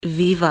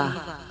Viva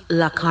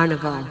La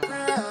Carnival.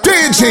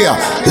 DJ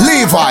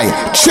Levi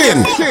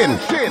Chin.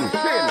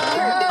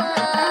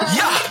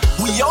 Yeah,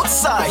 we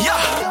outside. Yeah,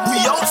 we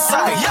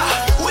outside. Yeah,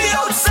 we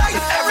outside.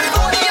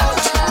 Everybody out.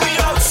 We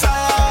outside.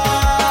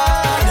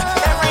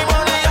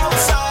 Everybody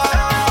outside.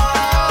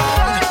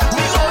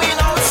 We going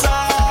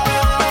outside.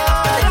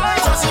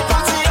 Cozy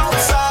party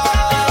outside.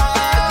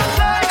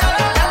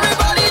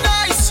 Everybody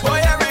nice.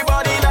 Boy,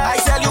 everybody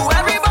nice. I tell you,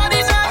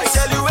 everybody nice. I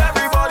tell you,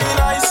 everybody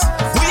nice.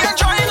 We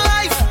enjoying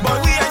life, but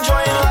we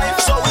enjoying life.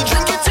 So we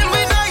drink it till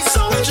we nice.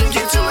 So we drink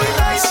it till we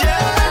nice. Yeah.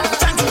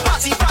 Time to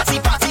party, party,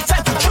 party.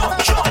 Time to jump,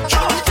 jump,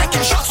 jump.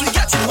 Taking shots, we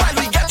get it while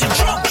we get it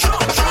drunk,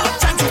 drunk, drunk.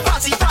 Time to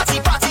party, party,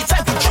 party.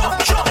 Time to jump,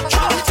 jump,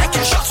 jump.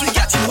 Taking shots, we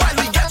get it while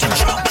we get it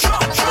drunk,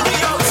 drunk, drunk. We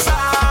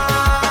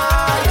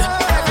outside.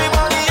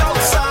 Everybody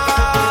outside.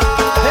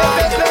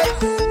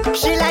 Hey,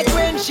 she like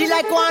Queen, she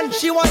like one.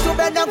 She want to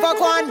bend down for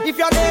one. If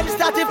your name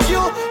start with Q,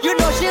 you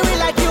know she will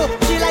like you.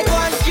 She like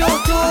 1 Q,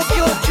 2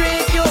 Q,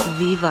 3 Q.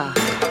 Viva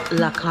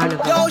La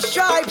Carnival. Yo,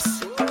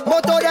 Stripes,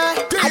 Moto there.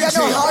 I don't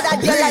know how that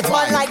girl like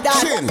one like that.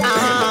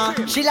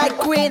 She like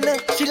Queen,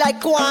 she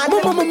like one.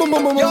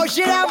 Yo,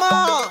 she like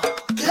more.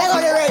 Let go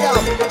the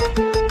rhythm.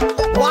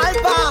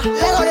 Walpa,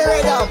 let go the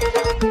rhythm.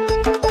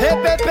 Hip,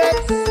 hip, hip.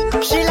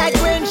 She like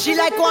Queen, she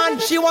like one.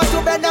 She want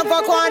to bend down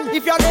for one.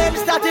 If your name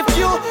start with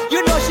Q,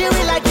 you know she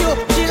will like you.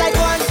 She like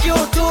 1 Q,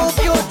 2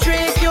 Q,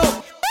 3 Q.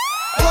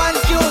 1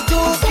 Q, 2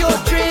 Q,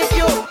 3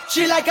 Q.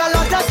 She like a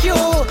lot of Q,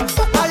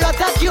 a lot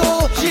of Q.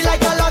 She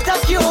like a lot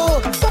of Q,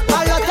 a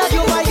lot of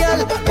Q, my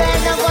girl.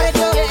 Bend down for the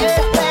Q,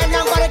 bend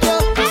down for the Q,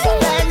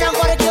 bend down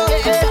for the Q,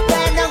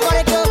 bend down for the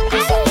Q,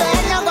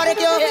 bend down for the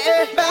Q,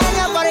 bend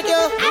down for the Q,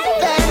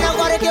 bend down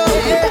for the Q.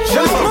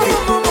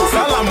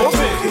 Salam me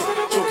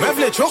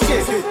vle choquer.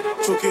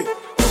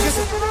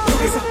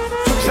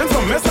 J'aime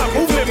pas mettre ça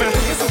pour les mains.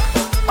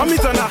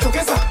 Amitana,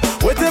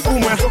 wete pour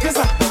moi.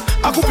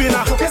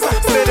 Akupina,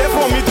 stay there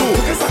for me too.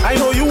 I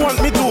know you want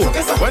me too.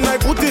 When I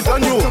put it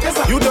on you,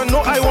 you don't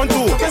know I want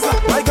to.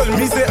 My girl,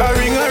 me say a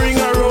ring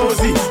a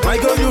rosy. My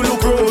girl, you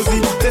look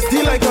rosy,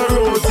 tasty like a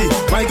rosy.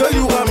 My girl,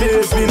 you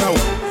amaze me now.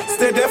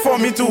 Stay there for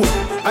me too.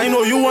 I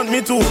know you want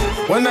me too.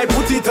 When I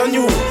put it on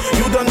you,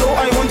 you don't know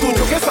I want to.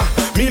 Chokesa,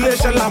 mile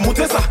shella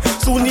mutesa,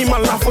 suni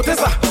mala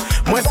fotesa.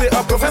 Moi c'est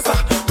un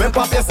professeur, même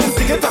pas personne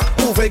sigeta.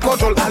 Ouvrez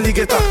control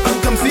alligator,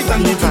 and come sit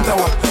and meet in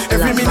tower.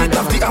 Every minute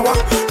of the hour.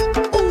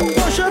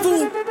 Chez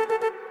vous,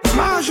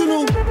 ma à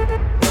genoux.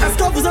 Est-ce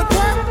que vous êtes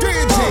prêts?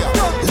 DJ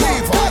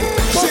Levi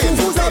Chin.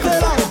 Vous avez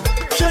là,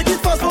 j'ai qui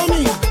passe pour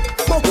me.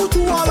 Beaucoup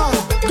tout à là,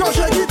 quand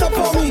j'ai qui tape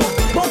pour me.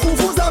 Beaucoup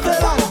vous avez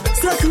là,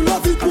 c'est que la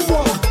vie pour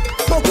moi.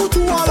 Beaucoup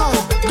tout à là,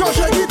 quand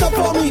j'ai qui tape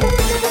pour me.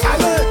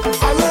 Allez,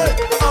 allez,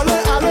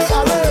 allez, allez,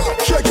 allez.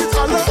 J'ai qui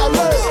allez,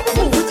 allez.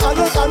 Pour vite,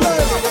 allez,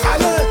 allez.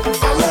 Allez,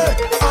 allez,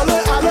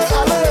 allez, allez,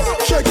 allez.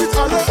 J'ai qui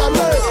allez,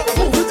 allez.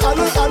 Pour vite,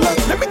 allez, allez.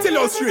 Let me tell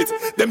you straight,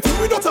 them things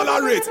we don't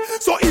tolerate.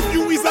 So if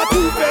you is a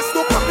two-face,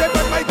 no problem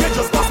with my girl,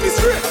 just pass me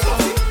straight.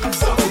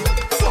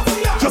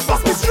 Just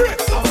pass me straight.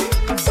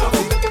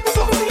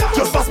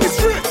 Just pass me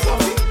straight.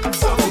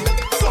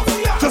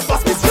 Just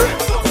pass me straight.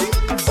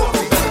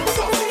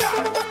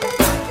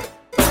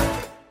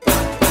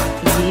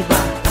 Viva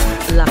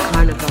La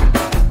Carnival.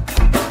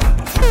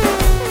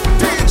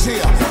 DJ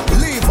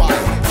Levi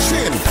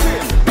Chin.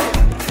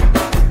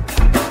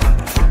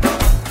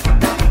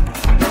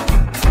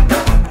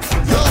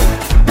 Yo,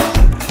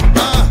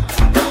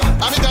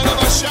 I'm kind of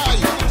a shy.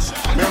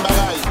 Remember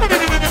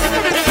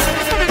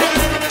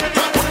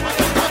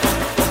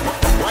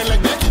wine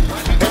like Becky,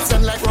 head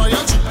send like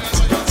royalty.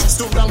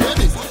 Stoop down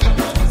baby,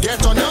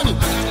 get on your knee.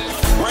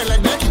 Wine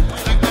like Becky,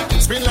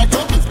 spin like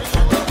Topi.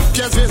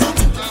 Piers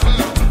Vezuti,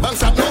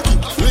 banks at Noki.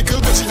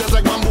 Likkle bitch, she just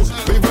like bamboo.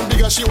 Even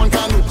bigger, she want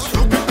canoe.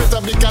 Look big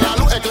better, big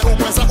calalu. Ekle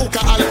upensa uka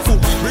alefu.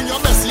 Bring your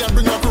bestie and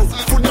bring your crew.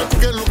 Food them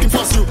cooking, looking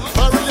for you.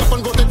 Hurry up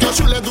and go take your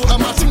shoe. Let's do a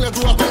matching, let's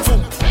do a kung fu.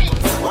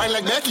 Wine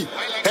like Becky,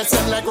 head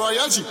set like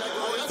royalty.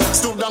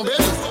 Stoop down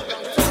baby,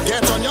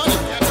 get on your knee.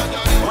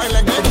 Wine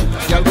like Becky,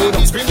 Y'all go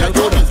down, spin y'all like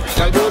go Topi. down,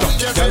 y'all go down,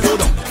 y'all go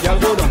down, y'all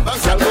go down,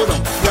 y'all go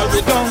down, y'all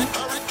go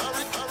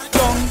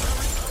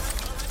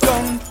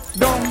down,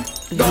 down.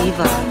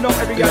 Viva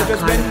Every girl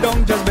just bend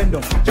down, just bend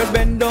down, just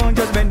bend down,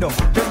 just bend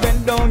down, just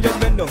bend down, just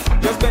bend down,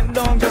 just bend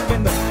down, just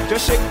bend down.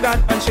 Just shake that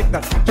and shake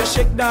that, just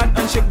shake that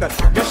and shake that,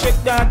 just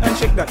shake that and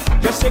shake that,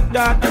 just shake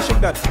that and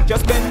shake that.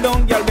 Just bend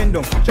down, y'all bend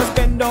down, just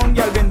bend down,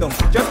 y'all bend down,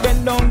 just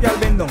bend down, y'all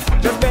bend down,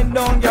 just bend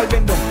down, y'all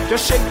bend down.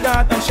 Just shake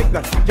that and shake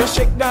that, just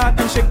shake that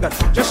and shake that,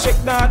 just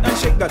shake that and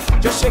shake that,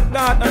 just shake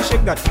that and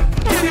shake that.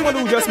 If you want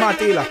to do just my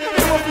tailor,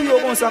 come up with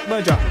your own sack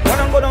manager. When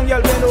I go down,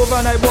 y'all bend over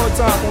and I bought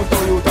on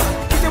Toyota.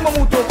 Mon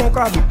moto con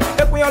cabu,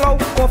 et puis alors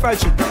qu'on fait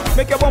chip.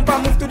 Make your bumper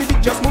move to the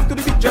beat, just move to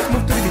the beat, just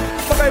move to the beat.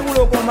 Fuck I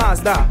rouleau con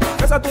Mazda,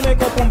 fais ça tourner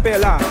con pompe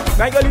là.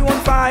 My girl you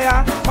on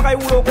fire, fuck I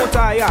rouleau con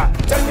tire.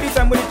 Tell me the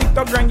time when the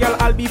TikTok grind, girl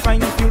I'll be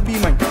fine if you'll be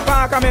mine.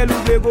 Pas camel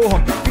ou blé go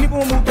home. Fini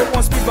pour moto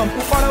con speed bump.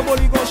 Pour faire le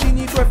polygon, she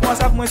need 12 mois,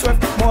 save moins soif,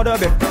 more de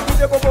bête.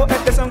 Moute coco,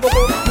 et tes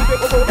sangoko, moute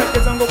coco, et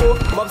tes sangoko.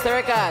 Bobster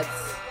Records.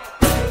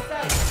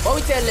 What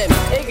we tell them?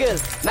 Hey girl,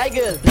 my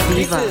girl,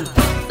 Viva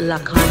La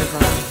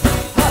Carnival.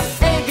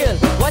 Hey girl,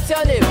 what's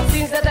your name?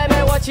 Since the time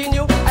I'm watching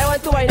you, I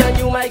want to wine on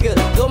you, my girl.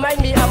 Don't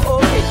mind me, I'm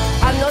okay.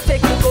 I'm not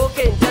taking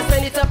cocaine. Just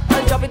send it up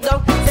and drop it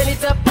down. Send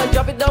it up and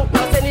drop it down.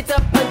 Now send it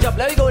up and drop.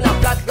 Let me go now.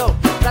 Flat down,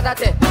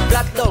 flatate,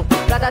 flat down,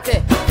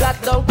 flatate, flat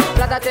down,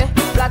 flatate,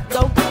 flat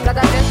down,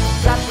 flatate,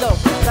 flat down,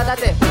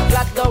 flatate,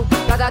 flat down,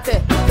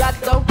 flatate, flat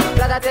down,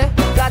 flatate,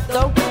 flat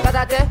down,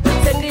 flatate.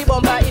 Send the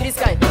bomber in the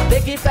sky.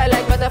 Make it fly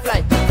like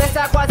butterfly. Press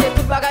a quasi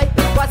tout bagay,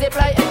 quasi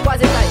fly and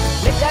quasi fly.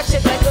 Make that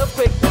shit like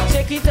earthquake.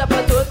 Shake it up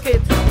and twerk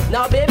it.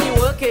 Now baby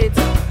work it.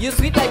 You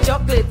sweet like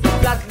chocolate.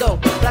 Flat down,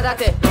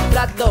 flatate,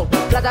 flat down,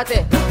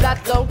 flatate,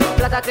 flat down,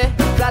 flatate,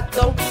 flat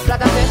down,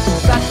 flatate,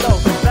 flat down,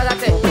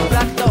 flatate,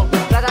 flat down,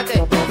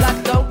 flatate,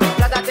 flat down,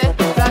 flatate,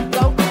 flat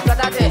down,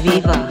 flatate.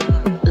 Viva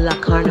La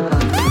Carnival.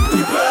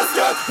 The place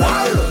get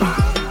wild.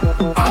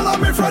 All of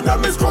me friends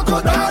them is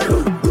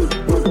crocodile.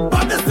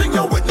 But this thing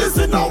you're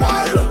witnessing a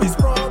while.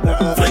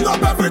 Fling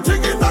up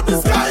everything in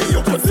the sky.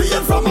 You can see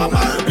it from a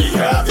mile.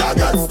 Behavior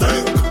gets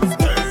stink.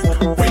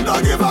 We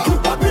don't give up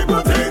what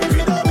people think.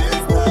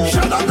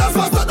 Shut up that's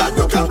faster than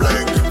you can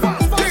blink.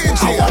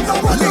 I wonder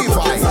what you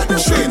put inside the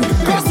shin.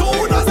 Cause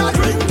soon as I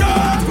drink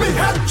that, me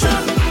head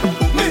chip,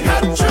 me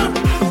head chip,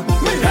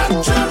 me head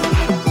chip,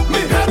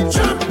 me head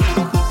chip.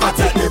 I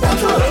take the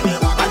bottle,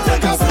 I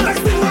take a select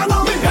thing and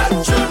me head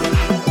chip,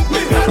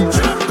 me head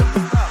chip.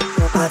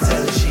 I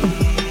tell she,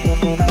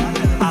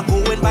 I go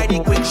in by the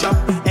quick shop,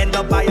 end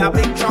up by a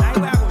big truck.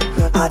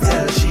 I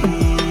tell she,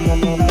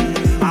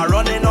 I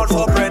running out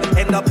for bread,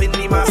 end up in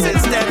the mass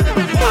instead.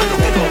 I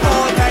looking for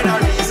all kind of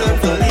reason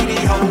to leave the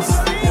house.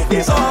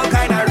 There's all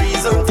kind of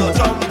reason to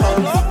jump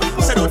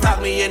out. So don't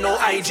tag me in no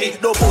IG,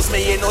 don't post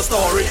me in no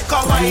story.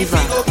 Come on, if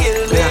you go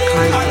kill me,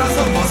 I'm not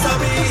supposed to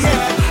be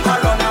here. I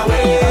run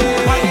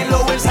away, why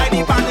low inside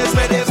the panels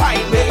where they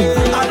find me.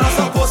 I'm not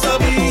supposed to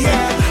be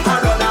here. I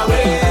run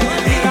away,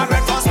 in a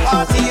breakfast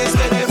party is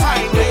where they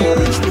find me.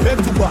 Head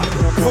to back,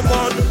 come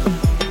on.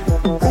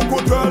 Who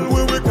could tell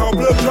we can't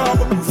play job?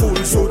 Full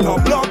suit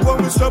of black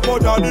when we step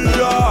out of the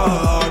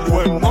yard.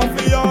 When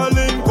mafia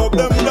link up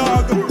them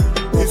dog,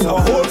 it's a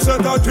whole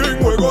set of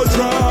thing we go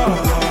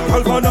try.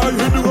 Galvana in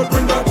the road,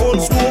 bring that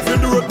old stove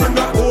in the road, bring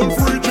that old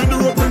fridge in the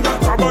road, bring that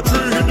camera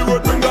tree in the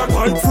road, bring that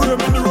light frame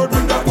in the road,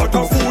 bring that pot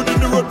of food in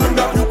the road, bring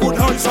that you could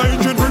high side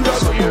bring that.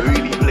 So you're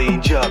really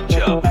playing job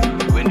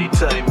when the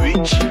time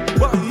reach.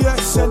 Well,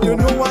 yes, and you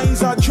know why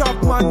he's a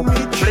job man,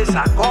 Mitch. Place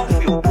a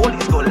curfew,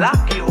 police go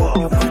lock you up.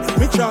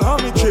 Mitch a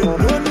hamichin,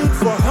 no need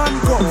for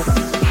handcuff.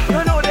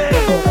 You know they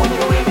go put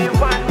you in the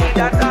van with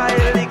that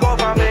dial, the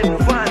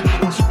government van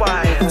to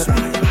spy.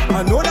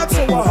 I know that's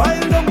how I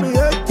hide them, me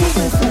head to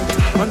me foot,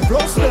 and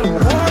plus them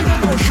more than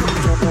my shoot.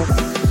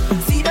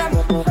 See them,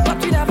 but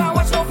we never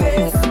watch no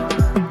face.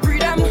 Free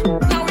them,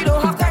 now we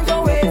don't have time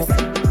to waste.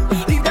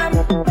 Leave them,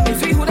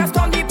 it's we who that's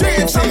done the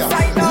place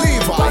upside down.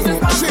 Cause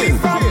it's not free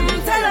from.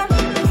 Tell them,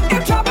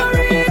 if trouble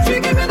reach, we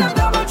give it them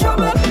double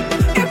trouble.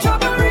 If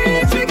trouble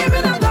reach, we give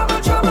it them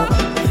double trouble.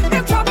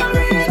 If trouble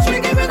reach, we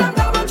give it them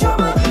double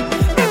trouble.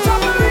 If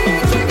trouble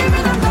reach, we give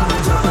it them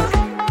double trouble.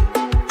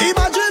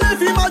 Imagine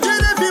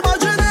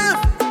if,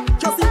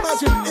 just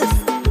imagine if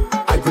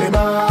I play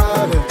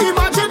mad.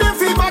 Imagine if,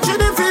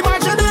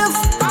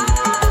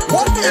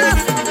 what if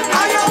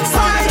I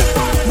outside,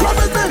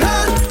 rubbing the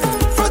head,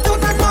 front of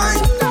the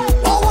mind,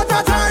 oh what a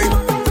time.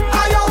 I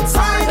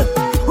outside,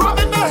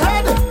 rubbing the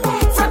head,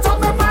 front of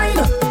the mind,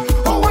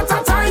 oh what a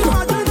time.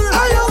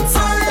 I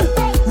outside,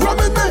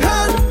 rubbing the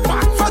head,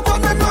 front of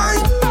the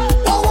mind,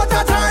 oh what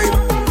a time.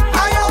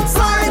 I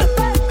outside.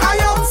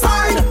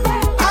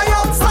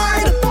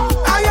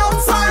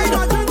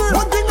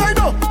 One thing I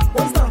know,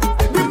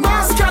 the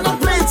mask cannot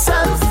play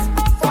itself.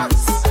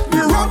 The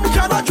rum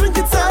cannot drink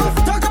itself.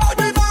 Talk about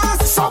the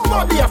mask.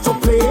 Somebody have to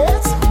play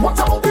it. What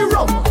about the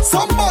rum?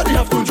 Somebody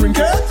have to drink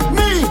it.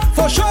 Me,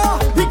 for sure.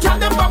 The cat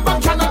them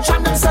bam cannot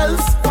chant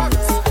themselves.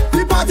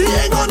 The party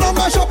ain't gonna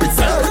mash up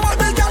itself.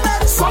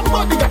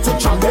 Somebody got to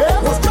chant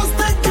it. Was just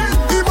thinking.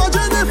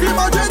 Imagine if.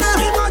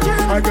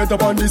 I get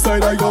up on the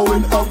side, I go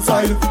in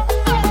outside.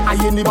 I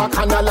in the back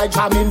and I like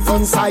jamming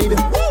front side.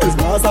 His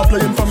bars are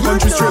playing from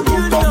country straight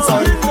to down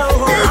side.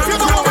 If you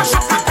don't mash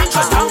up the country,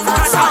 just down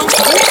side.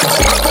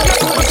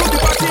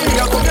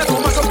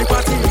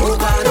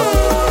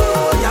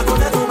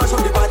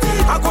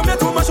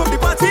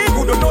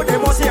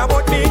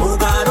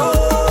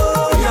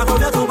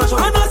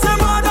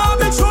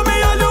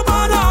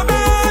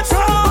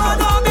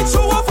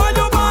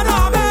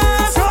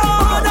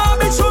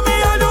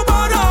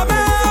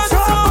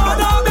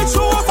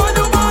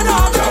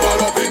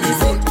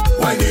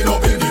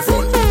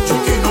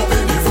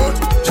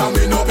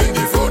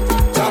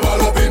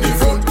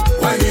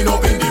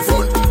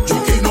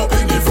 Juking up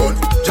in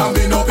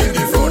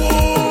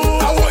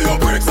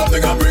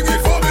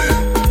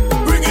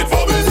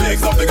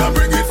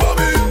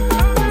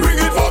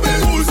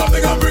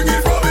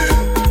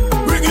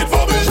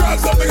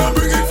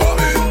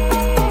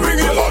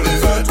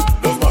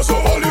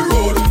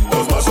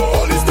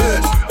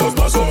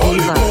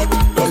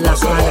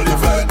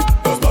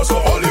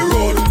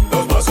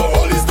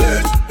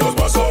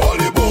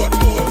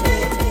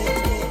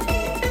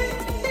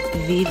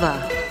Viva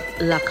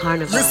La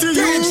Carnival. You see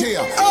DJ,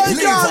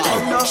 Levi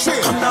Chin.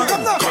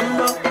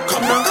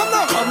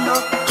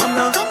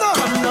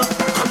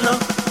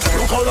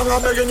 Look how long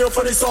I'm begging you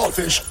for the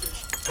saltfish.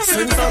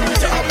 Since I'm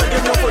with you, I'm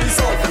begging you for the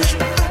saltfish.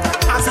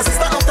 Ask your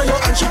sister after you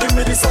and she give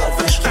me the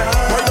saltfish.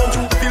 Why don't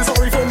you feel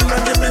sorry for me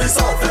and give me the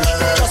saltfish?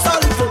 Just a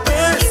little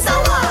bit. It's a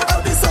what?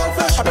 I'll be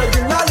saltfish. I'm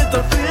begging a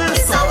little bit.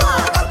 It's a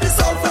what? I'll be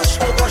saltfish.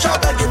 Oh gosh, I'm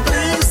begging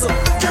please.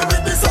 Give me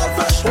the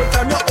saltfish. One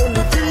time you're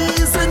only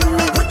teasing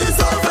me with the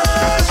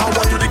saltfish. I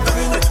want you to down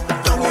in it,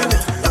 down in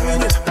it, down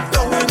in it,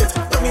 down in it,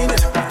 down in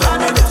it,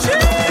 down in it.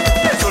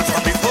 So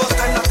from the first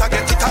time that I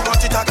get it, I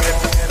want it again.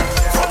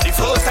 From the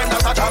first time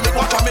that I jam it,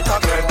 watch it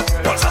again.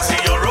 Once I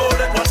see you roll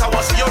it, once I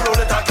want to see you roll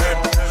it again.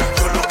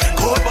 You're looking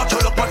good, but you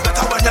look much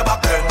better when you're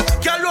back then.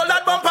 Girl, roll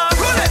that bumper,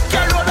 roll it.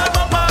 Girl, roll that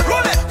bumper,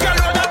 roll it. Girl,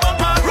 roll that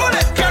bumper, roll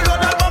it. Girl, roll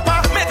that bumper,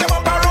 make your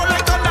bumper roll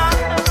like thunder.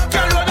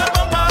 Girl, roll that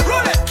bumper,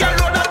 roll it. Girl,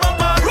 roll that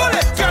bumper, roll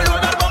it. Girl,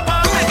 roll that bumper,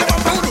 make your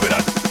bumper roll with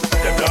that.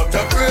 Them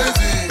dub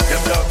crazy,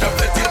 them dub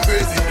fetting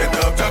crazy, them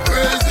dub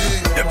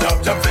crazy, them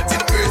dub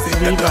fetting crazy,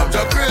 them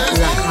dub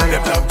crazy,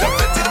 them dub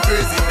fetting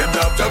crazy, them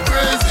dub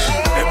crazy,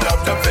 them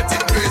dub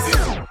fetting crazy,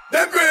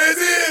 them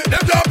crazy,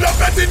 them dub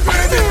fetting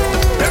crazy,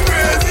 them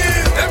crazy,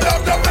 them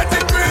dub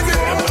fetting crazy,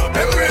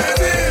 them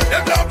crazy,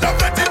 them dub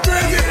fetting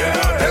crazy,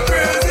 them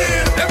crazy,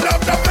 them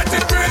dub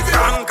fetting crazy.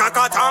 Tanka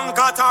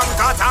tanka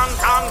tanka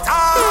tanka tanka.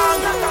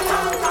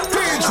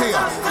 DJ,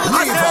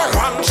 Levi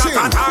Chin.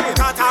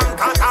 Tanka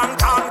tanka tanka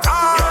tanka.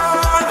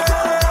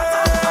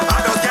 I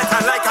just get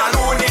on like a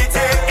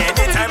lunatic.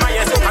 Anytime I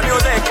hear soca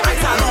music,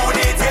 I's a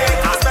lunatic.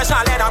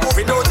 Especially that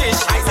movie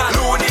notice, I's a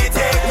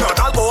lunatic. Not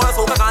alcohol,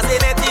 soca can't say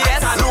it,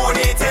 yes, a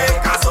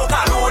lunatic. A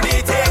soca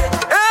lunatic.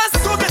 Yes,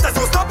 don't get us,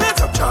 so stop it.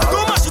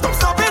 Don't mash it up,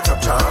 stop it.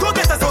 Don't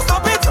get us, so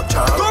stop it.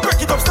 Don't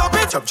break it up, stop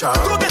it.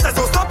 Don't get us,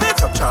 so stop it.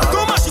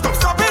 Don't mash it up,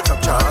 stop it.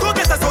 Don't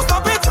get us, so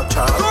stop it.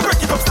 Don't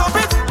break it up, stop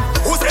it.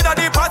 Who said that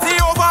the party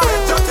over?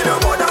 Just till your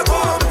mother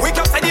come. We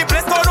can say the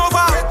place turn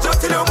over.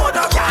 Just till your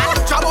mother come.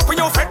 Jam up in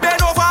your fed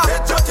bend over.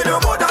 Just till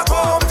your mother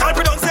come. Tell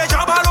me don't say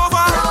jam all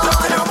over. Just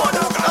till your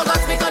mother come. Oh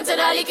gosh, we come to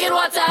the liquid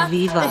water.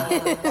 Viva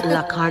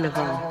La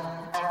Carnival.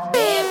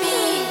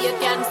 Baby, you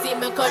can see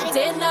me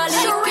container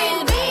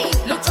leaking.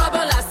 Look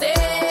trouble I say,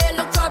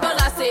 look trouble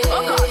I say.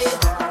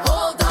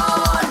 Hold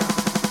on.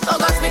 Oh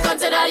gosh, we come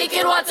to the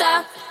leaking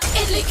water.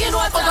 It's leaking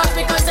water. Oh gosh,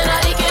 we come to the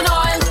leaking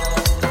oil.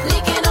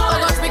 Leaking oil. Oh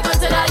gosh, we come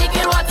to the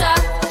leaking water.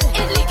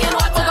 It's leaking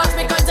water. Oh gosh,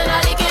 we come to the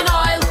leaking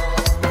oil.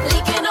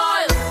 Leaking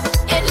oil.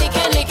 It's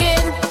leaking,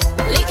 leaking.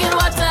 Leaking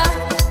water.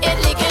 It's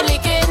leaking,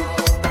 leaking.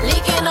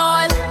 Leaking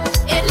oil.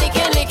 It's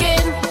leaking,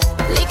 leaking.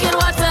 Leaking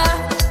water.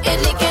 It's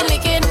leaking,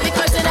 leaking. We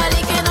come to the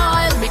leaking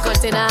oil. We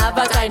container have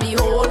a tiny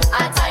hole.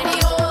 A tiny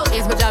hole.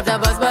 It's my job to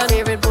bust my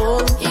favorite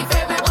bowl. He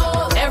favorite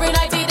bowl. Every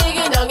night he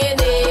digging down in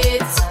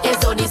it.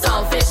 It's only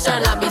saltfish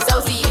and I'm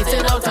so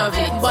eating out of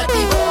it. But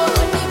the bowl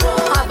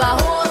have a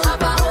hole.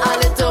 A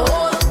little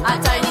hole. A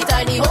tiny,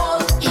 tiny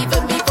hole.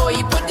 Even before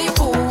he put the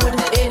food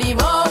in his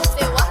mouth.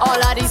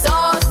 All of the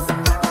sauce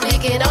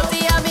leaking out the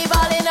yummy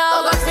balling out.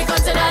 Oh gosh, we come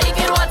to the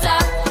leaking water.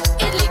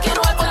 It's leaking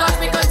water. Oh gosh,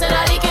 we come to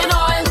the leaking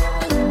oil.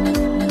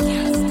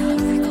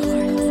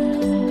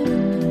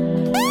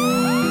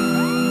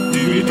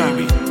 Viva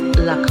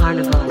La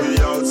Carnival. We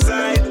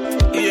outside,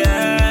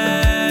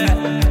 yeah.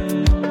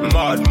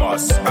 Mad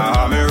Moss, I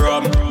have me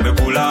rum, me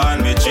puller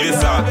and me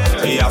chaser.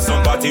 We have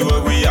some party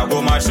where we a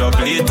go mash up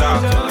later.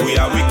 We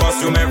have we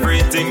costume,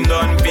 everything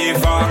done pay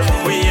for.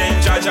 We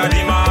in charge of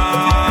the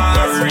man.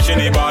 When we reaching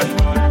the bad,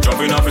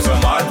 jumping off with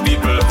some mad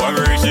people. When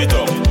we reach the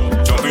top,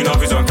 jumping off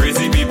with some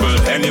crazy people.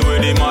 Anyway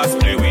the mass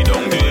play, we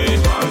don't day.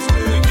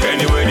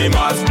 Anyway the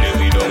mass play,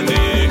 we don't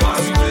day.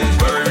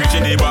 When we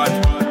reaching the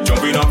bad,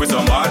 jumping off with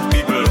some mad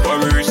people. When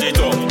we reach the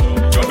top,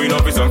 jumping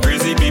off with some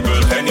crazy people.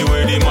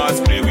 Anyway the mass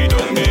play, we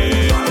don't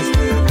day.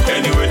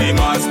 Anyway the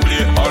mass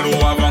play, all who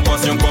have one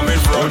costume coming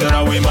from. Don't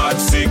know we mad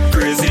sick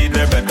crazy,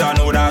 they better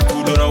know that.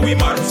 Who don't know we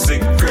mad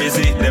sick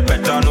crazy, they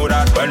better know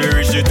that. When we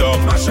reach the top,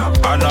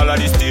 and all of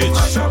the stage,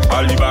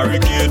 all the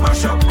barricade,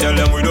 tell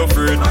them we don't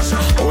afraid.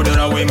 Who don't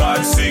know we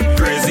mad sick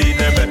crazy,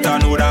 they better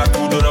know that.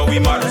 Who don't know we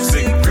mad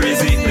sick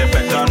crazy, they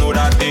better know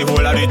that. They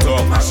hold at the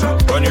top,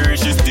 when we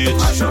reach the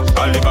stage,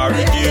 all the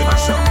barricade,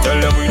 tell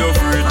them we don't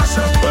afraid.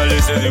 Well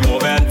this is the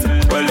moment,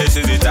 well this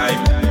is the time.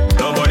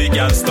 Nobody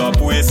can stop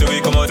we, so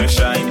we come out to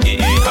shine.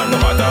 And no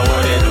matter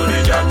what they do,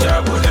 the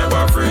jab, we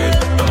never afraid.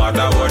 No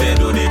matter what they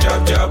do, the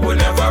jab, we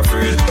never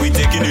afraid. We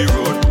taking the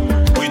road,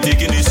 we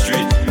taking the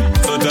street.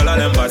 So tell all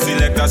them bad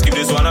selectors, keep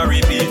this one a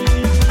repeat.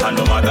 And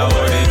no matter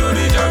what they do,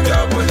 the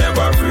jab, we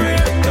never afraid.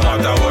 No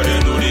matter what they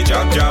do, the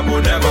jab, we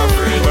never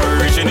afraid. When we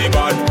reaching the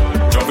bad,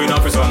 jumping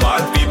up with some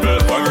mad people.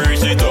 When we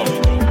reach the top,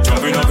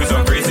 jumping up with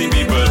some crazy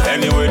people.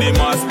 Anyway the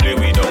mass play,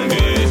 we don't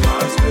get.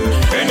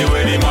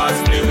 Anyway the mass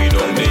play, we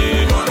don't get.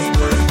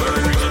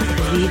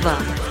 Viva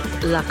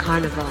La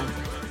Carnival.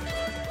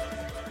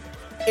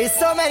 It's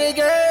so many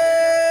girls.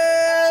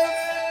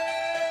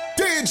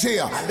 DJ,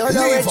 Don't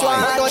know which one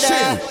to Levi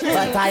Chin. them,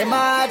 but I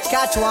might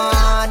catch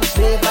one.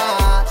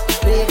 Viva,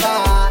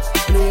 Viva,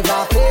 Viva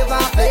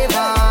flavor,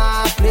 flavor,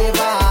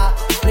 flavor,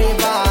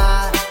 flavor.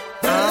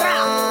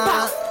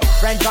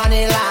 French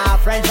vanilla,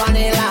 French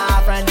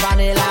vanilla, French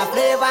vanilla,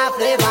 flavor,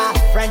 flavor.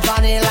 French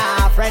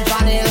vanilla, French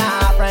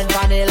vanilla, French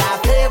vanilla,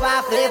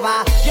 flavor,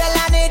 flavor. Girl,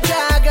 I need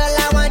you, girl,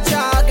 I want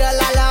you, girl,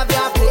 I love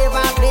your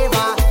flavor,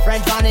 flavor.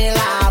 French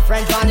vanilla,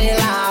 French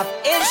vanilla.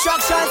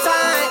 Instruction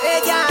time,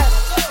 hey girl,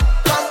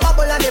 come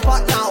bubble on the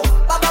pot now.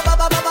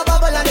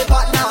 Bubble on the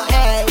pot now,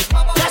 hey.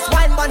 Just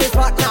wine on the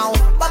spot now.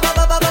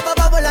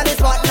 Bubble on the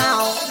spot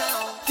now.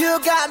 You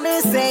got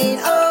me saying,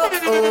 oh,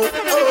 oh,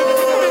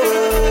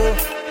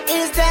 oh.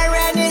 Is there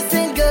any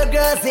single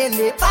girls in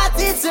the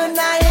party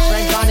tonight?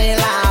 French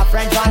vanilla,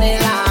 French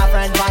vanilla,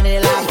 French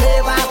vanilla,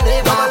 flavor,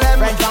 flavor.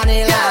 French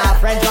vanilla,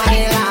 French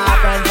vanilla,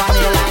 French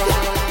vanilla.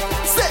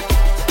 Sit.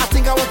 I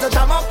think I want to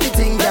jam up the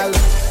thing, girl,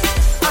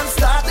 and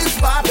start this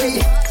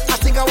party. I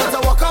think I want to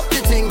walk up the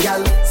thing,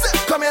 girl. Sit.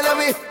 Come here, let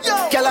me.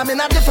 Girl, I'm in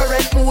a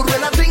different mood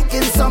when I'm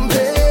drinking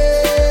something.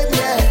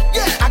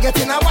 Yeah. I get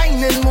in a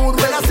whining mood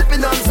when I'm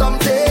sipping on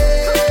something.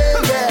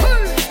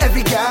 Yeah.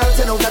 Every girl,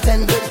 10 out of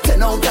 10,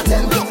 10 out of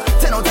 10,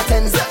 10 out of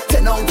 10,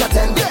 10 out of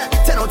 10,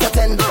 10 out of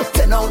 10,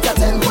 10 out of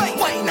 10.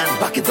 Wine and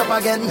back it up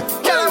again.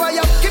 Girl, why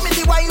you give me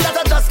the wine that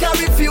I just can't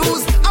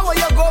refuse? I want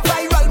you go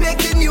viral, make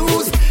the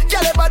news.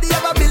 Girl, everybody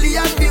have a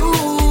billion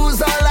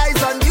views. All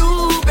eyes on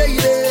you,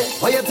 baby.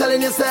 What you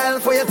telling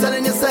yourself? What you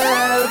telling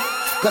yourself?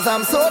 Cause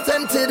I'm so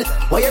tempted.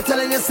 What you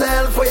telling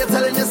yourself? What you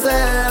telling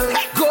yourself?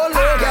 Go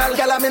low, girl.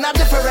 Girl, I'm in a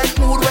different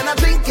mood when I'm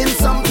drinking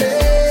something.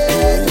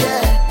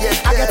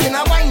 Yeah. I get in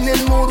a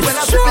whining mood when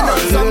I'm sipping on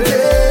something.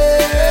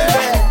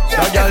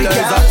 Every girl,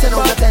 10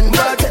 out of 10, 10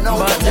 out of 10, 10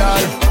 out of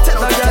 10, 10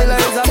 out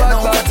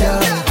of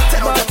 10,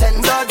 10 out of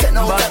 10, 10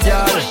 out of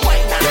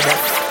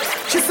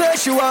 10. She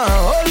says she want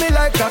hold me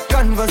like a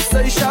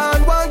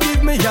conversation, want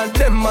give me a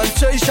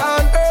demonstration.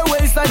 Her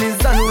waistline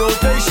is on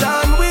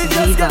rotation. We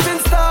just Viva getting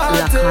La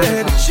started.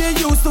 Carnival. She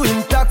used to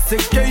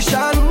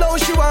intoxication, now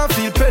she want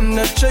feel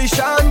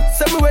penetration.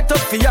 Send me wait up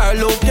for your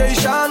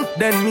location.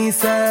 Then me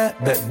say,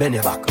 bend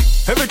your back.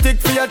 Every tick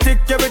for your tick,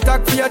 every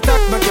tack for your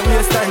tack, make your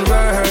waistline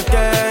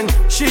working.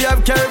 She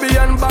have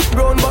Caribbean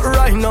background, but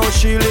right now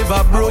she live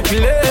a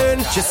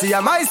Brooklyn. She see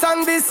my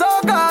song be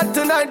so good,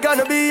 tonight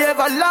gonna be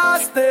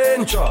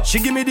everlasting. She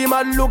give me the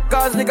mad look,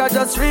 cause nigga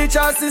just reach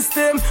her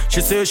system.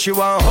 She say she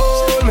want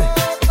hold me,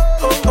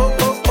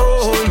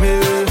 hold me.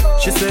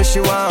 She say she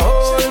want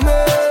hold me,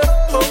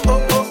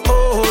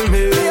 hold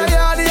me. Me a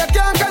yardie, you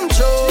can't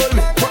control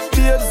me, but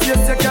babes,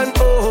 yes you can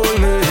hold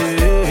me.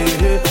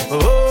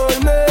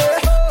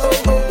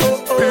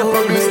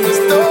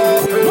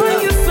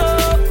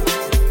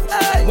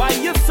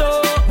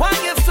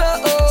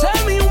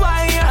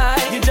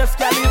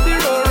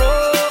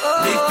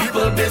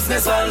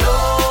 Business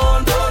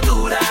alone, don't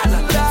do that.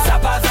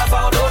 Sapas of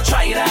how, don't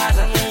try that.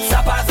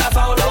 Sapas of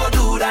how, don't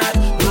do that.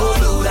 Don't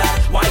do that.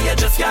 Why you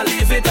just can't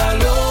leave it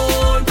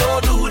alone?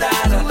 Don't do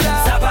that.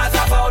 Sapas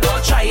of how,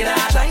 don't try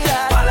that.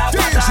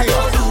 Palapata,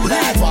 don't do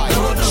that.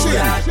 Don't do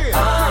that.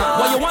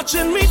 What you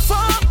watching me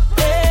for?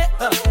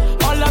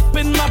 All up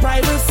in my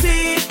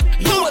privacy.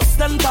 You a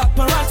stand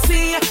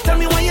paparazzi. Tell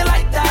me why you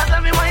like that.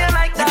 Tell me why you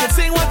like that. You can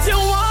say what you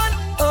want.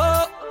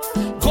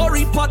 Go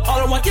report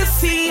all what you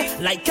see,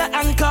 like an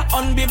anchor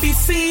on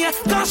BBC.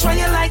 Gosh, why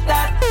you like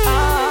that?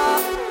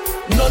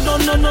 No,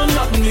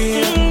 not me.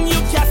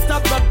 You can't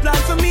stop a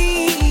plan for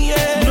me.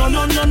 Yeah. No,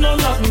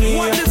 not me.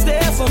 What is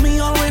there for me,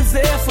 always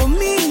there for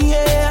me.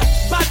 Yeah.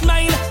 Bad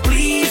mind,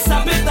 please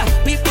stop it.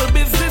 People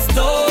business,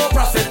 no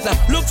profit.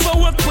 Look for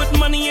work, put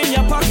money in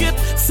your pocket.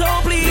 So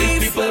please,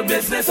 people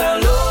business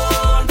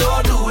alone,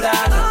 don't do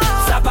that.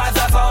 Sapas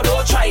of how,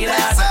 don't try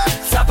that.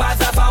 Sapas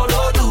of how,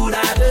 don't do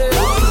that.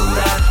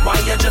 Why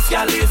you just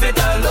can't leave it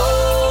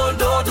alone?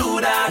 Don't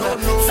do that.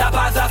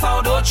 Sapas of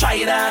how, don't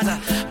try that.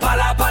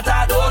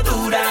 Palapata, don't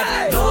do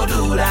that. Don't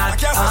do that.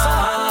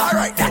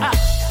 Alright then.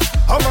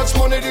 How much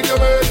money did you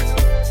make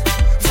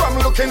from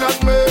looking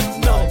at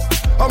me? no.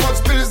 How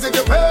much bills did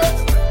you pay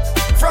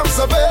from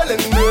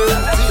surveilling me?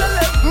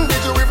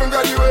 Did you even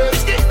graduate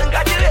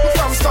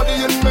from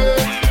studying me?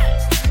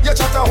 You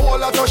chat a whole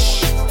lot of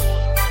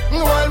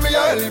while me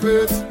a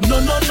elevate. No,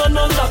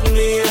 not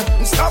me.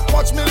 Stop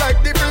watch me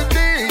like the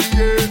building.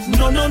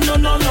 No,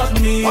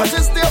 not me. What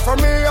is there for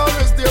me,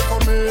 always there for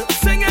me.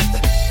 Sing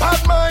it.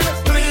 Bad mind,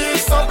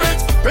 please stop it.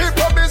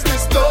 People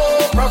business, no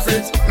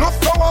profit. Look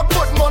forward,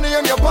 put money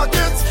in your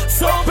pocket.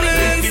 So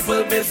please,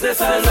 people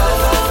business alone.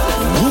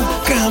 Ou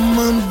ka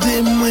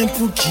mande mwen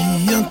pou ki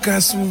yon ka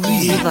souri.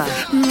 Viva La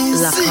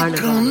Musique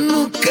Carnival. an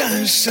nou ka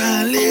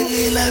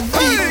chalere la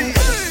vie.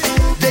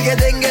 Digga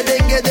dinga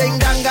dinga ding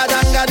danga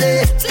danga de.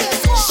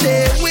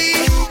 Say we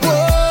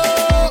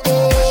whoa,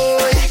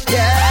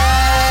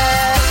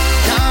 yeah.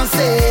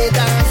 Dansez,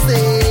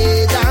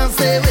 dansez,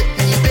 dansez with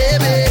me,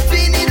 baby.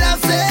 Fini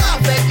danser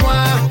avec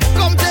moi.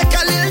 Comme t'es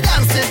Khalil,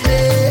 dance with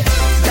me.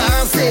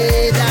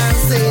 Dansez,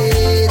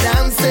 dansez,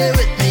 dansez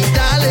with me,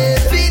 darling.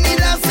 Fini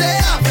danser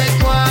avec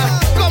moi.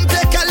 Comme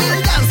t'es Khalil,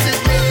 dance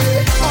with me.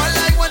 All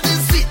I want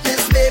is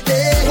sweetness, baby.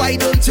 Why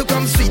don't you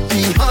come sweet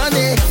me,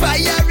 honey?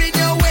 Fire in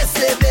your waist,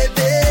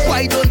 baby.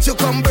 Why don't you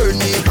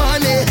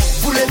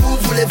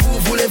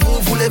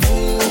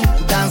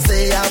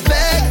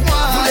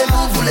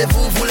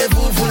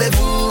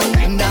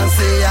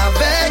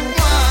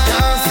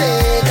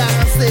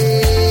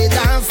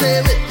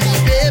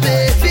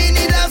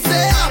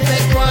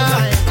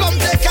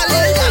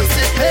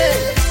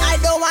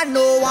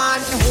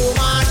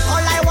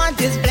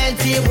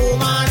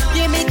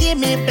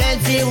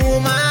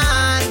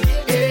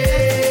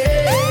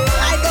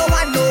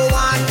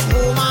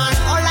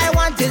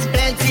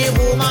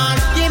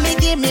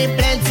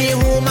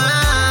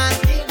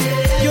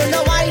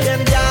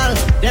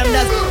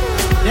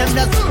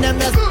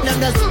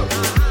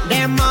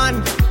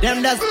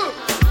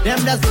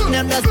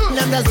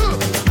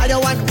I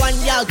don't want 1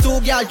 girl,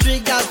 2 girl, 3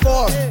 girl,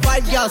 4,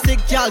 5 girl,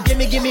 6 girl, give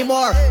me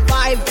more.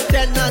 5,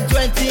 10 and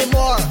 20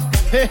 more.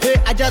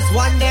 I just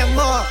want them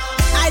more.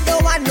 I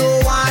don't want no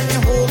one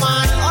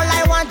woman. All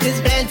I want is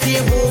plenty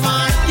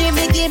woman. Give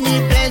me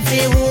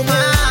plenty woman.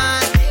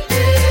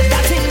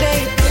 That thing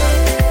they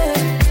good.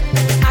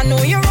 I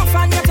know you're rough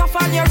and you're tough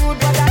and you're rude,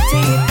 but that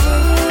thing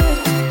good.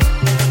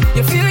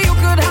 You feel you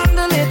could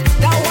handle it,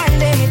 that one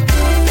day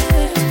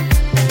good.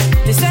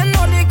 They say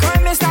no, they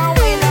crime is that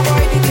way, now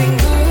boy, the thing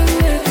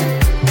good.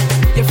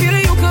 You feel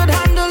you could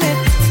handle it.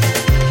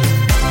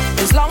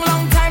 It's long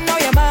time now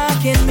you're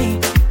marking me.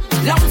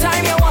 Long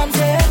time you want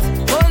it.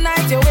 All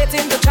night you're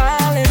waiting to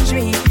challenge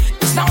me.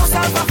 It's no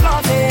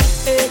self-applauding.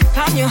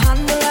 Can you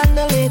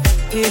handle it?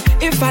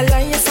 If I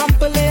lie, you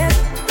sample it.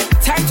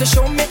 Time to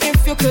show me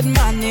if you could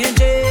manage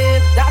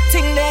it. That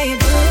thing they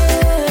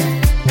good.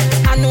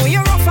 I know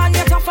you're rough and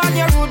you're tough and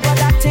you're rude, but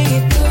that thing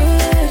it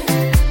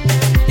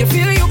good. You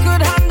feel you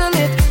could handle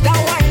it. That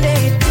wine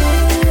they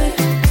good.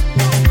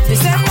 They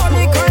say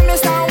money crime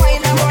is that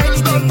wine and boy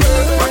the thing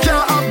good. I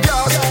can't have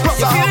gas,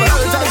 plus I have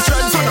health and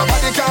strength, so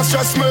nobody can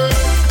stress me.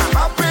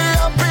 Happy.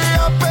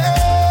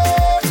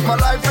 My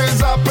life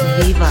is happy.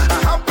 Viva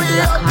Happy.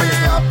 La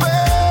Carnival.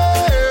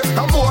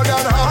 I'm more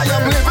than happy. I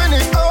am living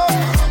it up,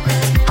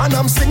 and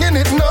I'm singing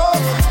it now.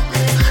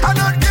 I'm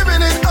not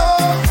giving it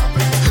up.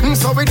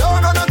 So we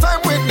don't got no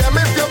time with them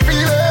if you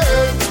feel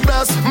it.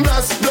 Bless.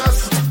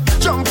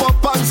 Jump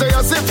up and say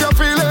yes if you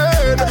feel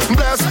it.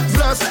 Bless.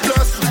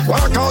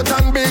 Walk out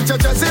and beat your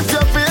chest if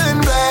you're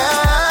feeling blessed.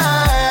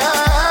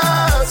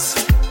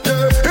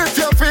 Yeah, if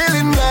you're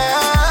feeling blessed.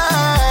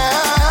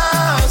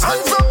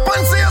 Hands up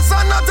and say yes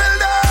and not tell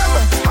them.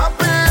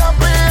 Happy.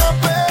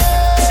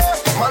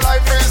 My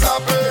life is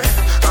happy.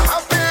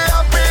 Happy.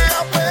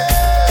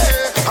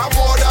 I'm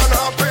more than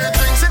happy.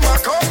 Drinks in my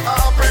cup,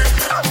 happy.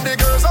 And the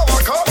girls are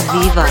walk up,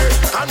 Viva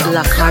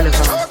La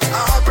Carnival.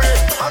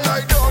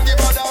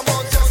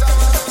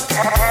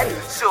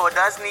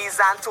 Shoulders, knees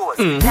and toes.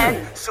 Head,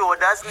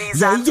 shoulders,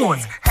 knees and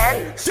toes.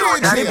 Head,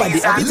 shoulders,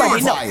 knees and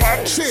toes.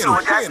 Head,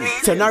 shoulders,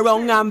 knees. Turn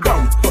around and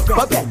bend.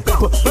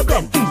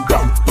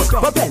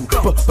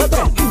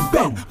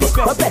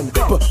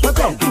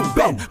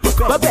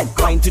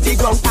 Wind to the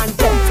ground and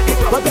bend.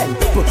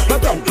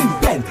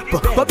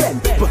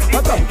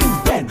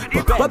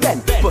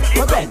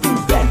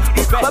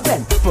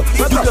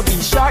 You could be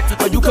short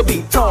or you could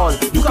be tall.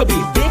 You could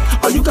be big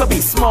or you could be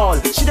small.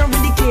 She don't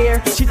really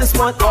care, she just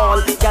want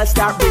all. Girl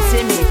start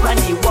racing me on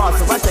the wall.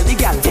 So I tell the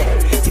girl,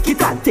 tick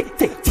it and tick,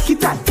 tick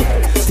it and tick.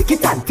 Tick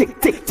it and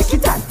tick, tick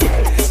it and tick.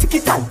 Tick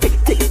it and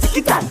tick, tick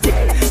it and tick.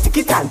 Tick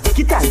it and tick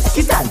it and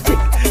tick it and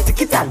tick.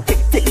 Tick it and tick,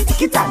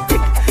 tick it and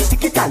tick.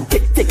 Tick it and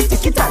tick,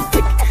 tick it and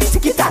tick.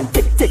 Tick it and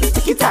tick,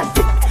 tick it and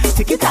tick.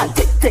 Tick it and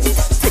tick, tick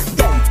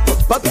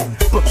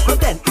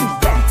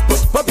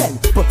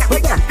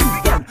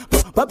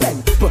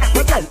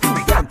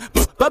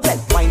bend.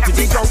 Wind to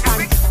the ground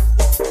and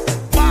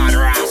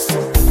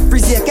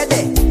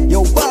Yo,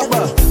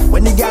 Baba,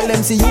 when the girl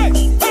them see you,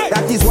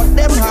 that is what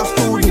them have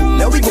to do.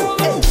 There we go.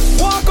 Hey.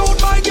 walk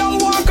out, my girl,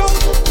 walk out.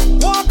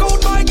 Walk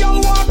out, my girl,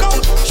 walk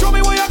out. Show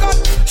me what you got.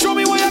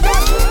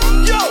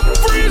 Yo,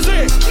 freeze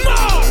it,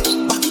 now.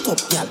 Back it up,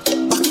 girl.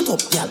 Back it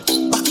up, girl.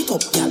 Back it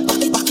up, girl.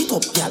 Back it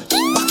up, girl.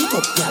 Back it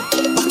up, girl.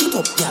 Back it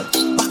up, girl.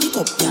 Back it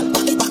up, girl.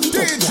 Back it up,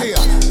 DJ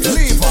girl.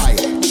 Levi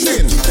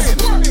Chin.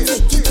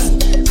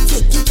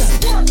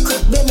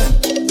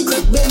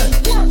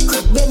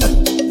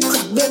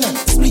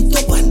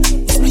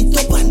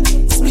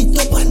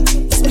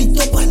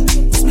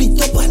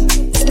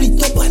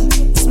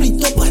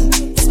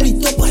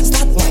 Split up one.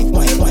 Start wine.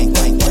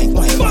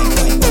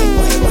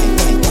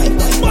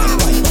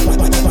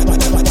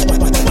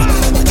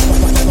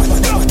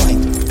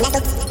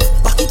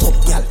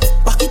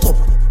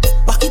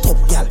 Back it up,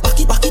 girl. Back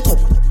it up, girl.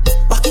 Back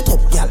it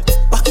up, girl.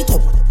 Back it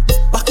up, girl.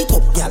 Back it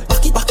up, girl.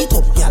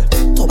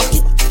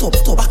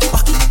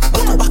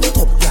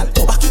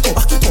 To back it up,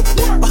 back it up, girl.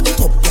 To back it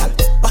up, girl.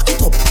 Back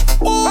it up.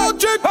 Oh,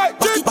 jig,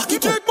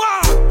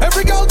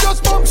 every girl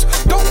just bounce.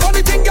 Don't put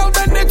it in, girl,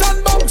 bend it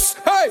and bounce.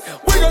 Hey,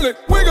 wiggle it.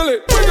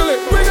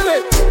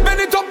 Bend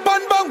it up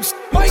and bounce.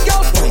 My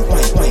girl.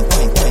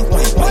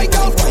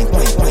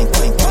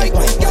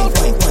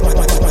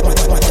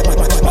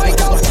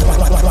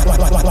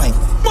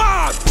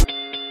 Mad.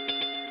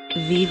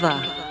 Viva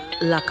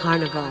La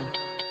Carnival.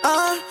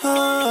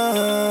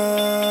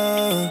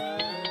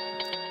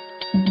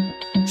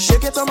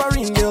 Shake it,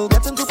 tambourine girl,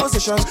 get into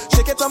position.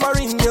 Shake it,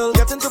 tambourine girl,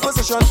 get into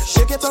position.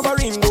 Shake it,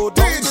 tambourine, go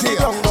down to the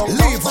ground, down to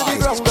the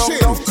ground,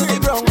 down to the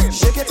ground.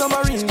 Shake it,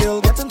 tambourine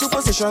girl, get into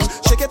position.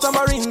 Shake it,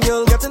 tambourine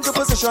girl, get into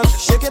position.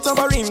 Shake it,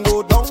 tambourine,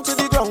 go down to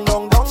the ground,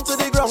 down to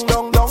the ground,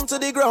 down to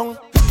the ground.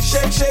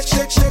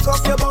 Shake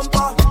off your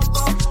bumper.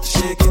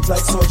 Shake it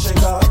like soul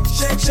shaker.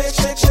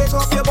 Shake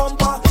off your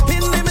bumper.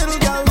 In the middle,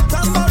 girl,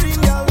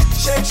 tambourine girl.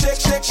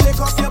 Shake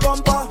off your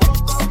bumper.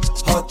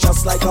 Hot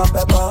just like a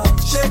pepper.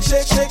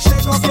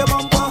 Shake off your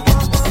bumper.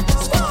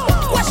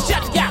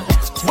 Question, yeah.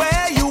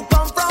 Where you come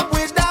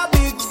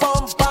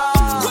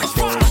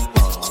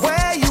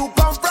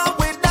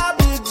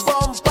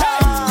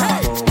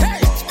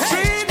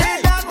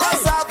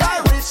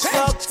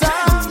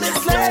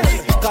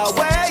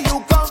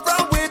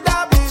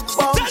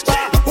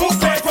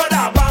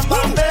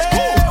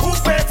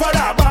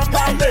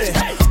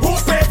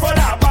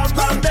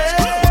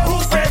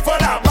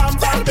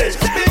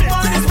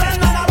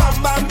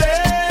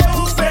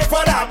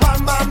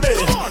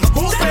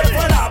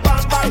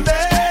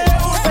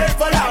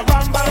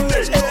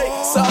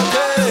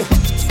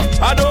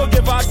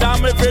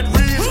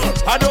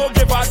I don't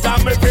give a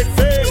damn if it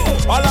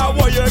fails. All I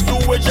want you to do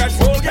is just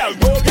go, girl,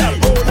 go, girl,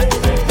 go.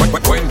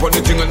 Wine pon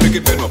the thing and make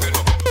it bend up.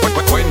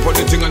 Wine pon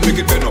the thing and make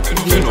it bend up.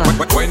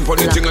 Wine pon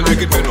the thing and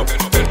make it bend up.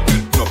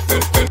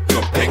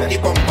 Make the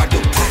bumper do.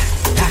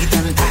 Take it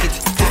and take it,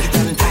 take it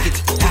and take it,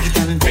 take it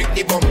and make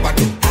the bumper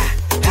do.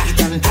 Take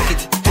it and take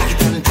it, take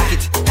it and take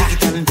it, take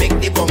it and make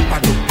the bumper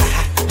do.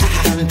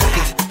 Take it and take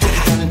it, take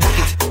it and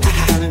take it,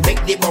 take it and make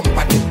the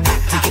bumper do.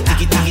 Take it,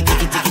 take it, take it, take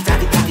it, take it, take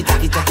it, take it,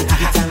 take it,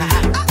 take it, take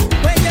it.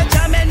 When you're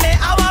jamming me,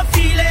 our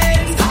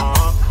feelings.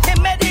 It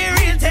made the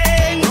real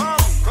thing.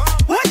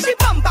 Watch the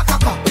bumper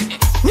cock up.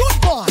 Root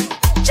boy,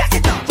 check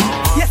it up.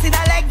 You see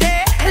that leg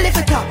there? Lift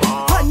it up.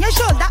 On your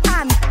shoulder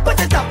and put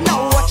it up.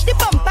 Now watch the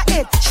bumper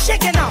it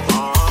shaking up,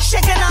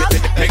 shaking up.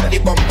 Make the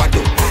bumper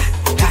do.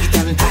 Take it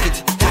and take it,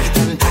 take it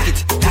and take it,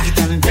 take it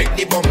and make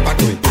the bumper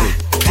do.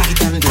 Take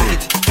it and take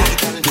it, take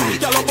it and take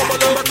it. Y'all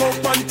bubble up, go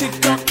on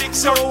TikTok.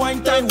 So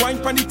wine time, wine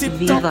pon the tip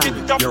top.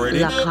 Viva You ready?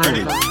 La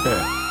Ready? Carnival.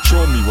 Yeah.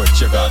 Show me what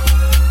you got.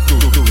 Do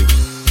it.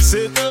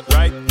 Sit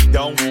right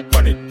down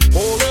on it.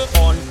 Hold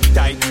on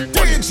tight.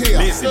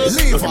 Laziness.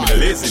 Look at me, the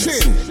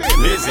laziness.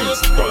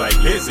 Laziness. Don't like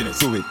laziness.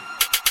 Do it.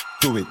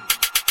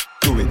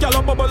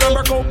 Y'all bubble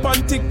up, go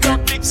on TikTok.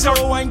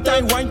 So wine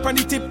time, wine pon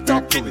the tip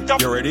top.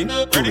 You ready?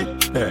 Ready?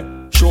 Yeah.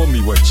 Show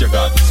me what you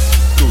got.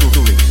 Do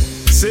it.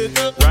 Sit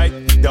right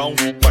down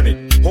on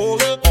it.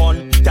 Hold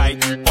on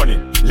tight on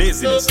it.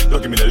 Laziness.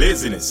 Look at me, the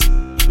laziness.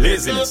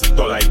 Laziness.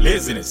 Don't like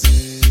laziness.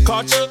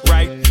 Catch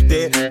right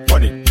there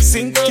on it.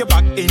 Sink your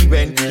back in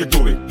when you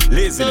do it.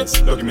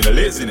 Laziness. Look at me, the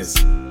laziness.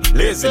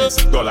 Laziness.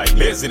 Don't like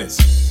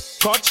laziness.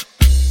 Catch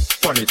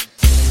on it.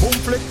 Boom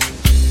flick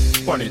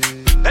on it.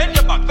 Bend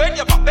your back, bend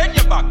your back, bend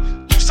your back.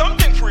 Do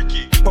something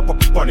freaky. Pop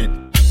up on it.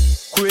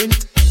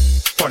 Quint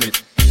on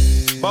it.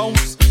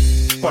 Bounce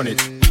on it.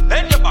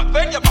 Bend your back,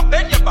 bend your back,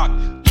 bend your back.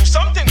 Do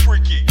something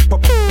freaky.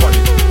 Pop up on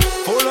it.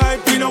 Full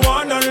like we no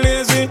want and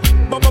lazy.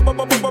 Bubble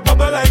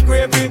like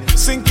gravy.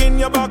 Sink in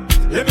your back.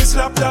 Let me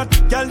slap that.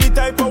 Girl, the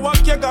type of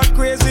work you got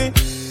crazy.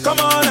 Come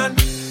on and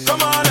go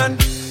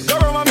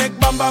round and make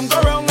bam bam.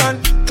 Go round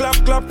and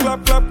clap.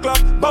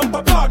 Bump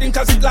applauding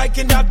cause it like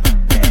in that.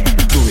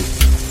 Do it.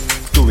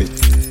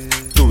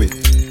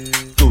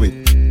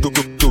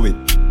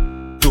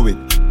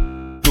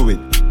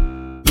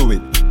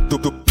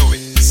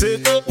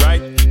 Sit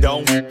right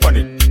down on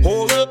it.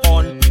 Hold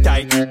on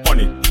tight on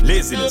it.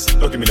 Laziness.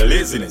 Look at me, the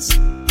laziness.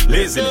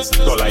 Laziness.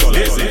 Don't like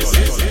laziness.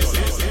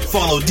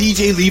 Follow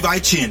DJ Levi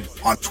Chin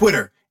on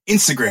Twitter,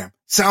 Instagram,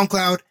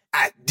 SoundCloud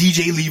at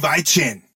DJ Levi Chin.